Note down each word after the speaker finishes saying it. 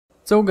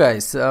So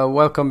guys,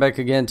 welcome back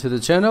again to the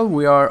channel.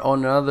 We are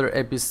on another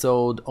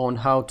episode on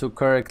how to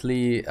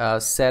correctly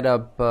set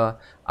up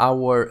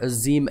our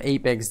Xim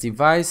Apex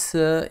device.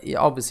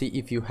 Obviously,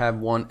 if you have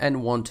one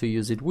and want to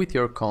use it with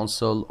your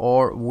console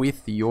or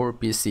with your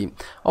PC.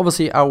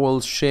 Obviously, I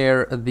will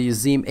share the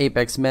Xim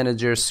Apex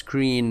Manager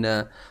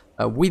screen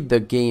with the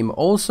game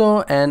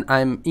also, and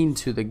I'm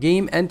into the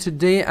game, and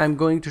today I'm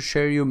going to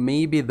share you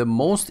maybe the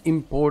most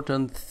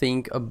important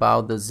thing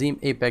about the Xim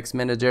Apex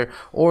Manager,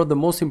 or the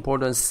most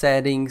important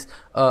settings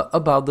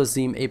about the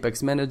Xim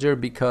Apex Manager,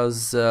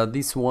 because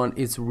this one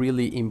is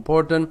really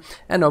important.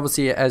 And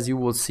obviously, as you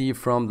will see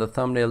from the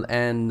thumbnail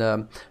and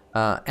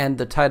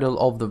the title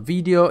of the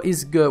video,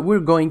 is we're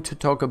going to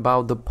talk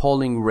about the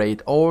polling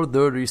rate or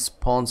the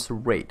response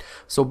rate.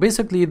 So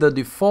basically, the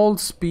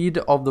default speed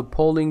of the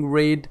polling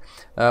rate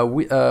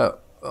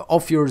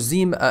of your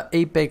Xim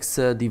Apex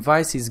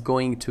device is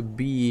going to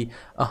be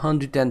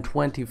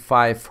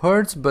 125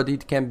 Hertz, but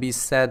it can be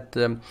set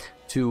to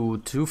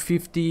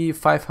 250,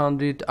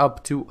 500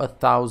 up to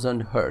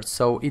 1000 Hertz.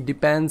 So it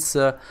depends.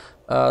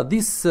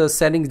 This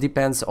settings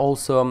depends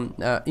also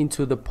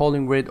into the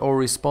polling rate or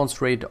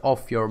response rate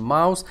of your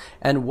mouse.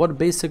 And what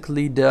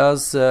basically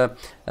does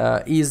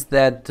is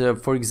that,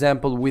 for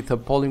example, with a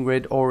polling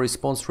rate or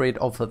response rate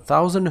of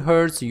 1000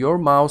 Hertz, your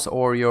mouse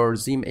or your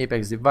Xim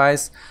Apex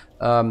device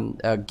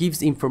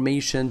gives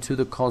information to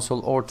the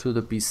console or to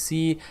the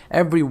PC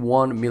every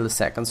 1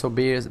 millisecond. So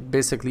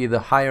basically, the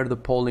higher the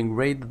polling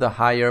rate, the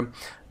higher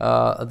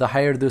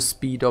the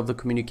speed of the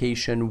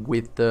communication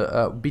with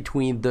the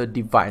between the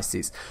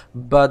devices.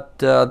 But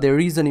there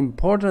is an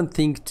important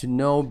thing to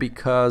know,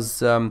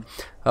 because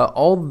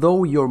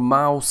although your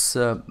mouse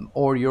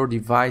or your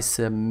device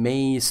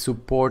may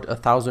support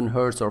 1000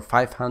 Hertz or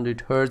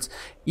 500 Hertz,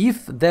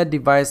 if that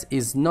device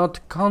is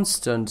not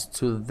constant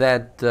to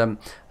that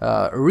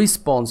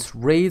response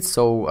rate,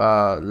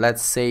 so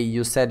let's say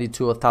you set it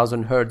to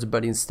 1000 Hertz,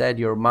 but instead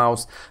your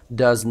mouse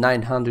does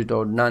 900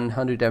 or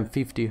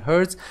 950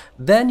 Hertz,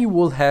 then you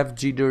will have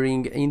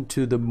jittering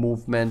into the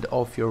movement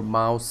of your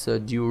mouse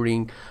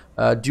during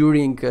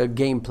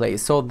gameplay.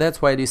 So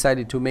that's why I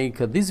decided to make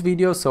this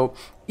video. So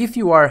if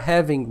you are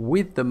having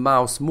with the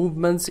mouse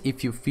movements,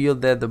 if you feel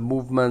that the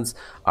movements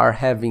are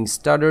having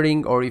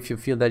stuttering, or if you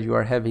feel that you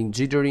are having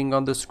jittering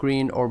on the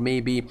screen, or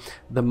maybe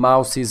the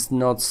mouse is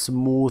not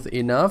smooth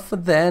enough,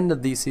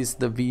 then this is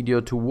the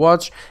video to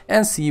watch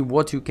and see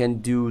what you can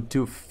do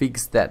to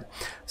fix that.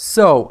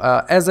 So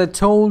as I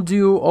told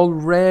you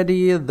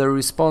already, the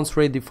response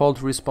rate,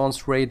 default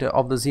response rate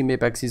of the Xim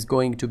Apex is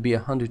going to be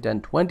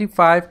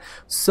 125.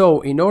 So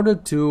in order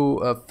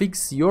to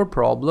fix your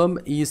problem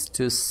is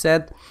to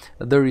set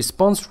the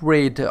response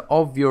rate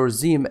of your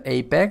Xim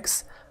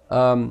Apex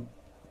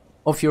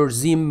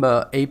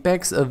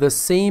the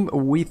same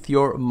with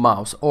your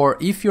mouse. Or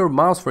if your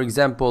mouse, for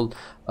example,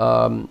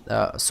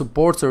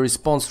 supports a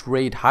response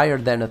rate higher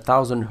than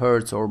 1000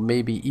 Hertz or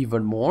maybe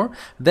even more,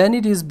 then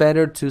it is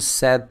better to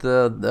set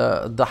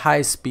the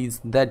high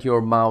speeds that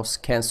your mouse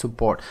can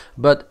support.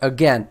 But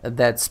again,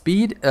 that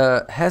speed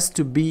has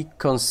to be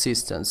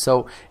consistent.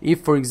 So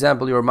if, for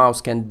example, your mouse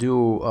can do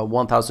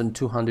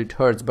 1200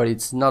 Hertz but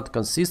it's not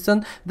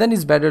consistent, then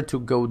it's better to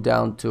go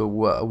down to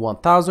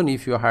 1000.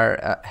 If you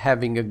are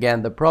having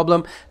again the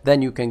problem,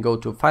 then you can go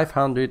to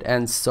 500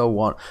 and so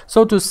on.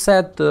 So to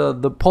set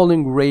the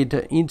polling rate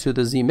into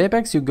the Xim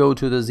Apex, you go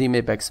to the Xim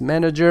Apex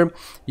Manager,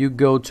 you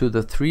go to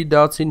the three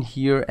dots in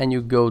here, and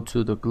you go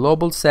to the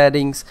global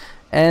settings.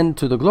 And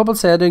to the global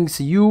settings,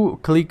 you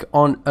click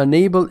on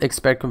enable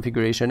expert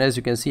configuration. As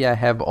you can see, I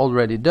have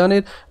already done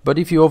it, but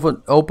if you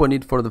open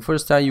it for the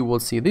first time, you will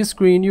see this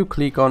screen. You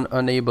click on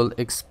enable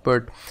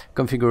expert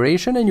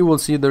configuration and you will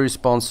see the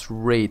response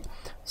rate.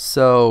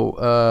 So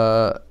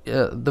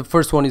the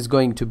first one is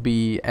going to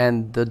be,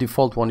 and the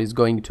default one is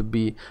going to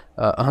be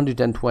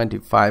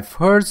 125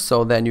 Hertz.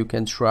 So then you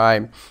can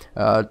try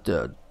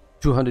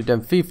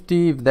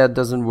 250. If that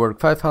doesn't work,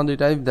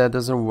 500. If that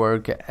doesn't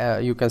work,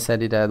 you can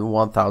set it at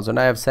 1000.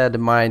 I have set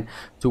mine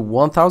to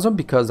 1000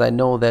 because I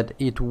know that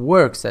it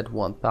works at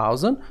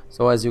 1000.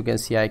 So as you can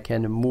see, I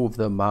can move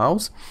the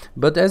mouse,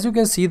 but as you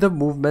can see, the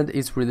movement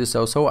is really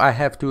slow, so I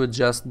have to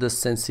adjust the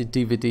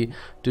sensitivity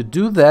to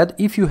do that.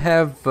 If you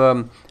have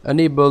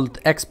enabled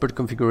expert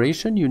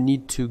configuration, you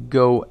need to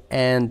go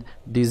and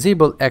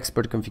disable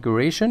expert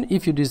configuration.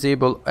 If you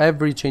disable,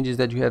 every changes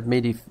that you have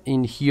made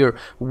in here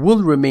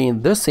will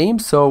remain the same,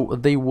 so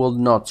they will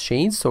not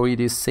change. So it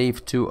is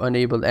safe to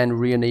enable and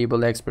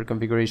re-enable expert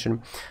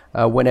configuration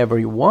whenever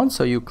you want.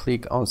 So you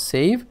click on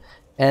save,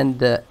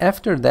 and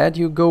after that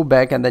you go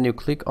back and then you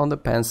click on the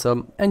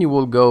pencil and you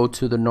will go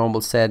to the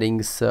normal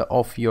settings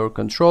of your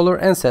controller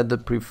and set the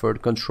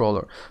preferred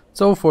controller.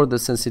 So for the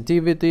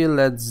sensitivity,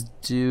 let's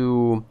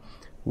do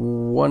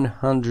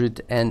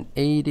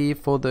 180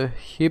 for the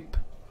hip,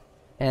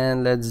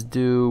 and let's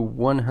do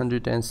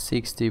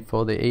 160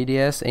 for the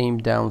ADS, aim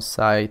down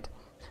sight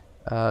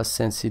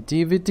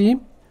sensitivity.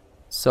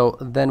 So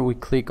then we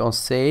click on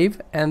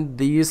save, and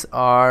these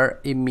are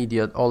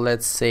immediate, or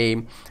let's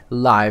say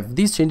live.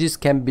 These changes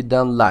can be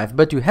done live,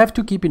 but you have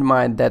to keep in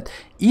mind that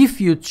if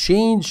you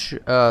change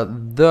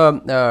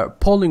the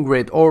polling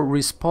rate or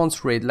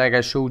response rate, like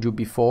I showed you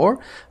before,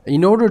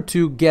 in order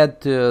to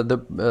get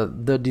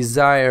the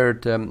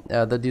desired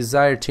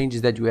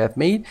changes that you have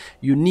made,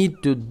 you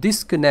need to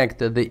disconnect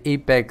the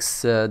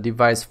Apex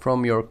device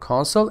from your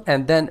console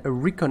and then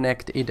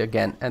reconnect it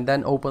again, and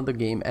then open the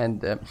game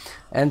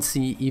and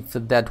see if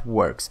that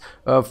works.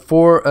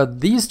 For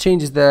these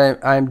changes that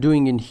I'm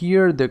doing in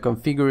here, the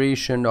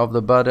configuration of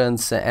the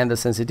buttons and the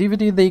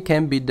sensitivity, they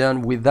can be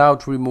done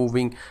without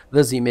removing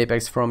the Xim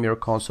Apex from your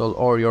console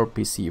or your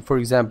PC. For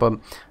example,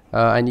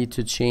 I need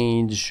to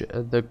change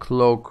the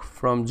cloak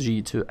from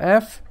G to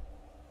F.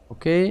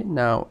 Okay,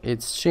 now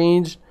it's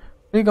changed.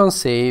 Click on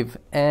save,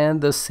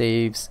 and the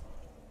saves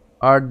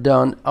are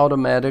done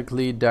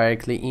automatically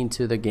directly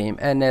into the game.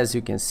 And as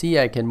you can see,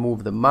 I can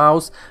move the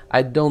mouse.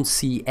 I don't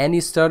see any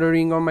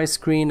stuttering on my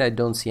screen. I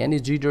don't see any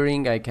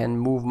jittering. I can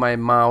move my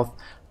mouse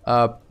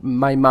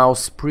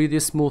pretty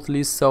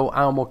smoothly, so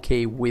I'm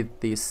okay with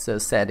these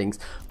settings.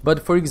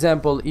 But for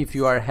example, if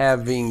you are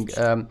having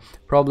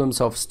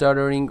problems of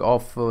stuttering,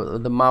 of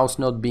the mouse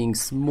not being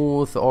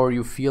smooth, or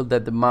you feel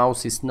that the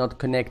mouse is not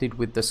connected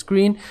with the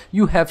screen,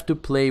 you have to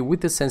play with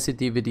the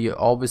sensitivity,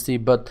 obviously,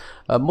 but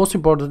most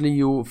importantly,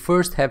 you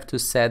first have to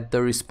set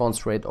the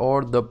response rate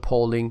or the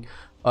polling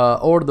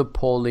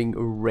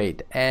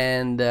rate.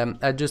 And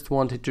I just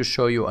wanted to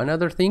show you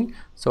another thing.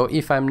 So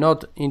if I'm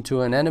not into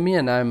an enemy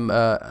and I'm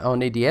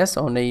on ADS,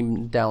 on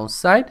aim down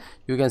sight,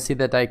 you can see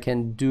that I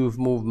can do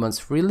movements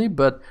freely,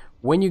 but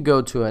when you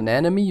go to an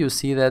enemy, you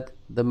see that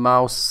the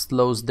mouse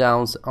slows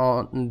down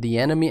on the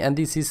enemy, and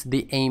this is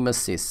the aim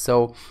assist.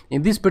 So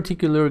in this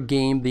particular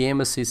game, the aim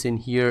assist in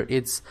here,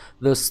 it's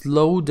the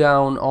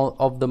slowdown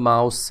of the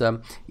mouse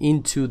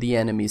into the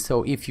enemy.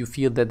 So if you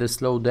feel that the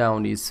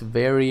slowdown is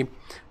very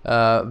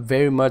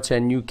much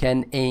and you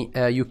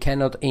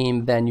cannot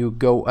aim, then you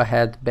go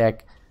ahead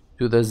back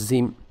to the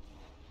Xim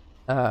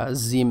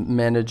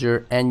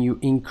manager and you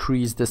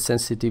increase the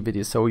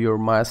sensitivity, so your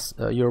mouse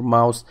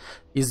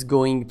is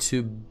going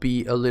to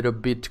be a little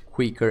bit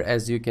quicker,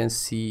 as you can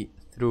see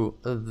through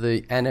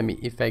the enemy.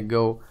 If I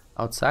go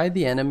outside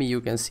the enemy, you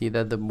can see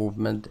that the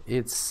movement,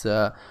 it's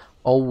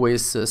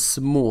always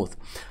smooth.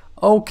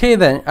 Okay,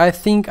 then I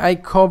think I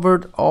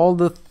covered all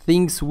the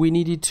things we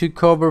needed to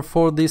cover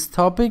for this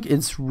topic.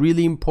 It's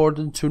really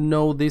important to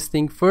know this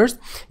thing first.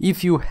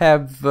 If you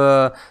have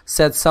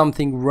said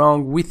something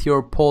wrong with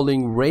your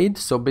polling rate,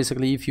 so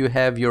basically if you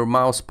have your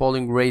mouse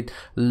polling rate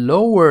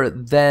lower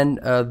than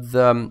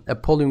the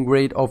polling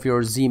rate of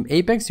your Xim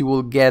Apex, you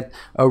will get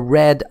a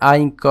red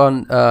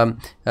icon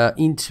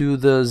into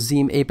the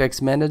Xim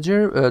Apex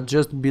manager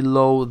just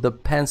below the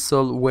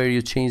pencil where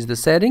you change the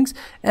settings,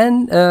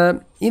 and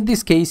in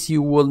this case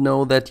you will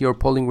know that your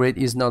polling rate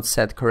is not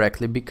set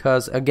correctly,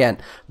 because again,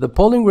 the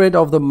polling rate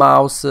of the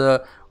mouse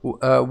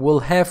will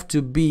have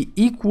to be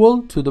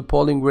equal to the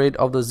polling rate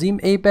of the Xim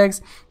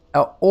Apex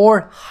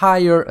or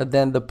higher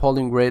than the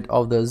polling rate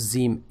of the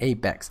Xim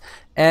Apex.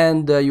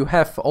 And you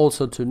have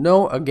also to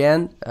know,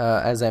 again,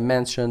 as I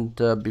mentioned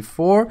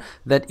before,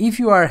 that if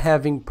you are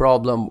having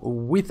problem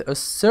with a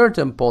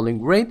certain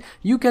polling rate,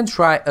 you can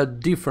try a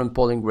different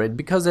polling rate,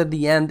 because at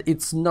the end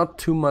it's not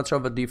too much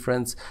of a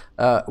difference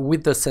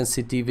with the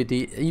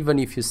sensitivity, even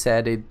if you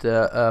set it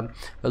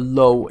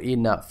low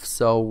enough.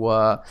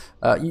 So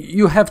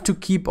you have to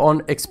keep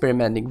on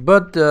experimenting,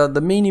 but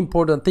the main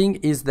important thing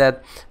is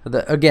that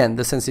again,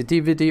 the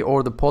sensitivity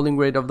or the polling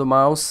rate of the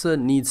mouse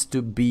needs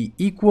to be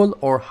equal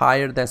or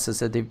higher than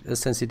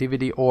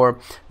sensitivity or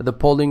the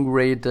polling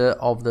rate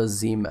of the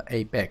Xim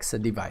Apex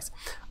device.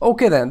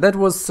 Okay, then that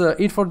was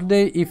it for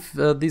today. If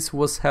this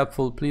was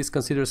helpful, please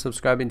consider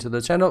subscribing to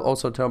the channel.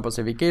 Also turn on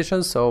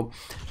notifications so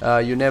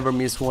you never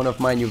miss one of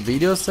my new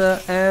videos,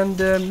 and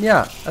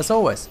yeah, as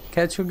always,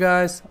 catch you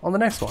guys on the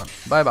next one.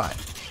 Bye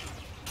bye.